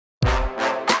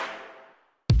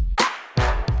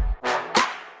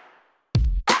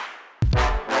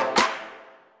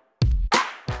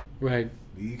Right.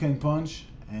 He can punch,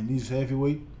 and he's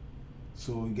heavyweight,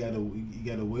 so you gotta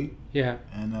wait. Yeah.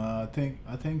 And I think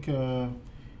it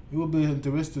will be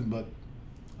interesting, but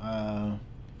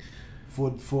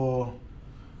for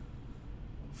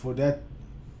that,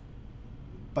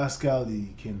 Pascal,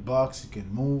 he can box, he can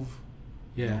move.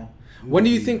 Yeah. You know? When do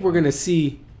you think we're gonna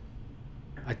see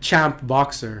a champ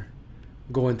boxer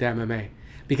go into MMA?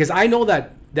 Because I know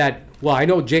that I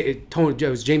know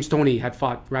James Toney had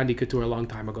fought Randy Couture a long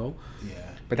time ago. Yeah.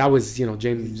 But that was,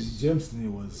 James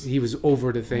he was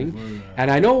over the thing.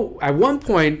 And I know at one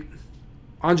point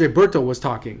Andre Berto was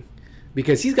talking,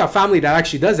 because he's got family that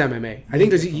actually does MMA. I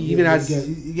think he even has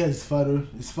he got his father.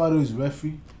 His father is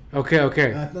referee. Okay.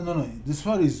 No. This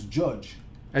father is judge.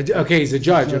 Okay, he's a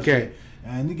judge. Okay.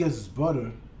 And he gets his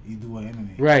brother. He do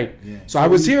MMA. Right. Yeah. So I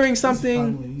was hearing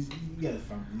something. He got a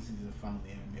family. He's a family,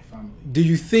 MMA family. Do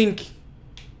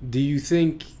you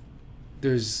think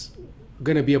there's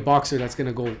gonna be a boxer that's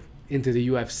gonna go into the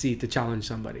UFC to challenge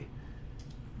somebody?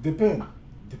 Depend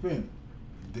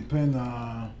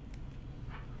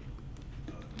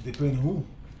who.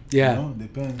 Yeah.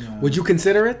 Depend. Would you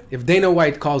consider it if Dana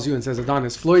White calls you and says,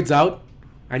 Adonis, Floyd's out,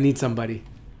 I need somebody?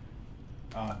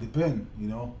 Depend,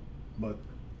 but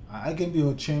I can be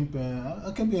a champion.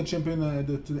 I can be a champion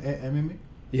to the MMA.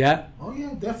 Yeah. Oh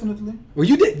yeah, definitely. Well,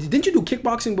 didn't you do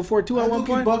kickboxing before too? At one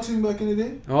point. Kickboxing back in the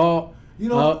day. Oh.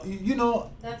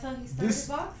 That's how he started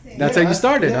boxing. That's how you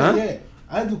started, huh? Yeah.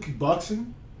 I do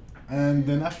kickboxing, and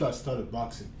then after I started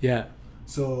boxing. Yeah.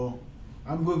 So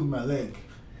I'm good with my leg.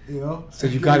 So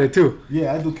you got it too.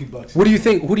 Yeah, I do kickboxing. What do you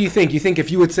think? Who do you think? You think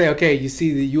if you would say, okay, you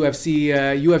see the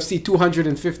UFC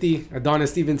 250,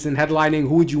 Adonis Stevenson headlining,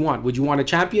 who would you want? Would you want a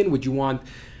champion? Would you want,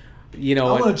 I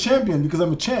want a champion because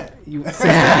I'm a champ.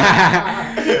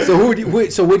 So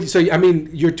I mean,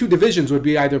 your two divisions would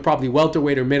be either probably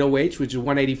welterweight or middleweight, which is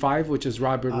 185, which is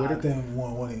Robert Whittaker. I think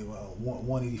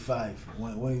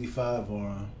 185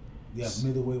 or. Yeah,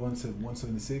 middleweight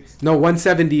 176. No,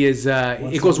 170 is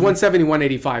it goes 170,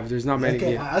 185. There's not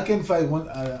many. I can fight to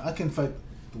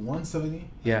 170.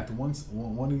 Yeah. To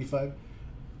 185.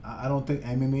 I don't think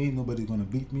MMA nobody gonna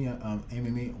beat me.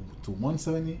 MMA to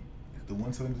 170, to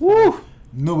 175. Woo!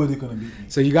 Nobody gonna beat me.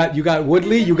 So you got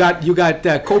Woodley, you got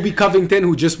Kobe Covington,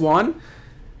 who just won.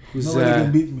 Nobody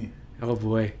can beat me. Oh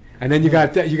boy! And then you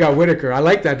got Whittaker. I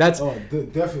like that. That's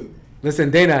definitely. Listen,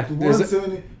 Dana.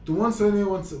 To 170,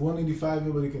 185,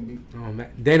 nobody can beat. Oh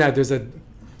man, Dana, there's a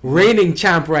reigning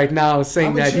champ right now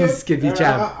saying that he could be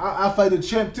champ. I fight a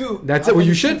champ too. That's it. Well,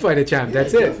 you should fight a champ.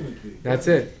 That's it. That's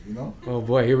it. You Oh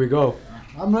boy, here we go.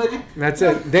 I'm ready. That's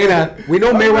it, Dana. We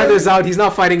know Mayweather's out. He's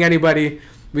not fighting anybody.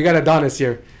 We got Adonis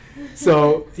here.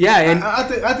 So yeah, and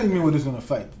I think Mayweather's gonna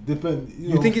fight. Depend.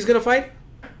 You think he's gonna fight?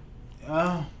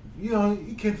 He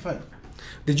can fight.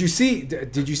 Did you see?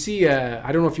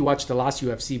 I don't know if you watched the last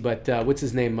UFC, but what's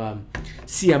his name?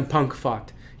 CM Punk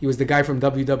fought. He was the guy from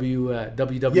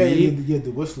WWE. Yeah,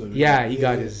 the whistler. Yeah, he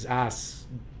got his ass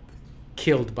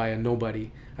killed by a nobody.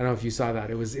 I don't know if you saw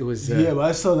that. It was. Yeah, but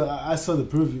I saw the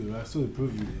preview.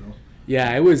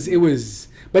 Yeah, it was.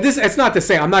 But it's not the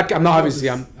same. I'm not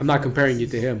comparing you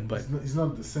to him, but he's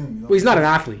not the same. Well, he's not an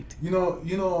athlete.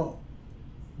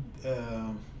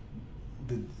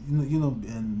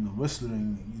 In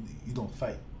wrestling, you don't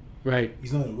fight. Right.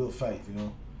 It's not a real fight,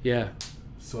 Yeah.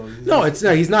 So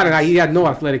he's not. He had no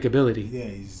athletic ability. Yeah,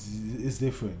 it's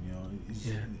different,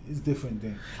 It's different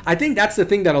thing. I think that's the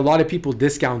thing that a lot of people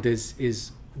discount is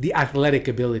the athletic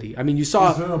ability. I mean, you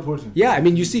saw. It's very important. Yeah, I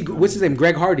mean, you see, what's his name?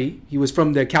 Greg Hardy. He was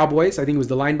from the Cowboys. I think he was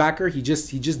the linebacker. He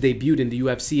just debuted in the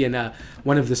UFC in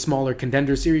one of the smaller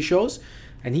Contender Series shows.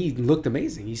 And he looked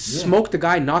amazing. He smoked the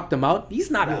guy, knocked him out. He's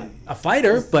not a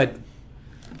fighter, but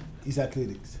he's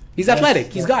athletic. He's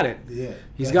athletic. He's got it. Yeah,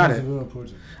 he's got it. Very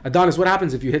important. Adonis, what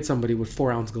happens if you hit somebody with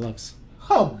 4-ounce gloves?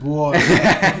 Oh boy,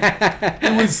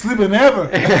 you wouldn't sleep in ever.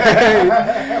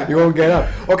 You won't get up.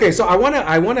 Okay, so I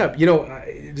wanna,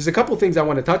 there's a couple things I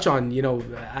want to touch on,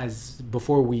 as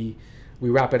before we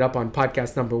wrap it up on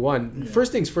podcast number 1. Yeah.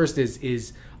 First things first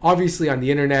is obviously on the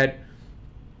internet.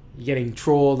 Getting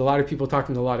trolled, a lot of people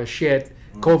talking a lot of shit.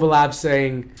 Kovalev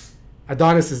saying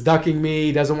Adonis is ducking me,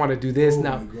 he doesn't want to do this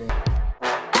now.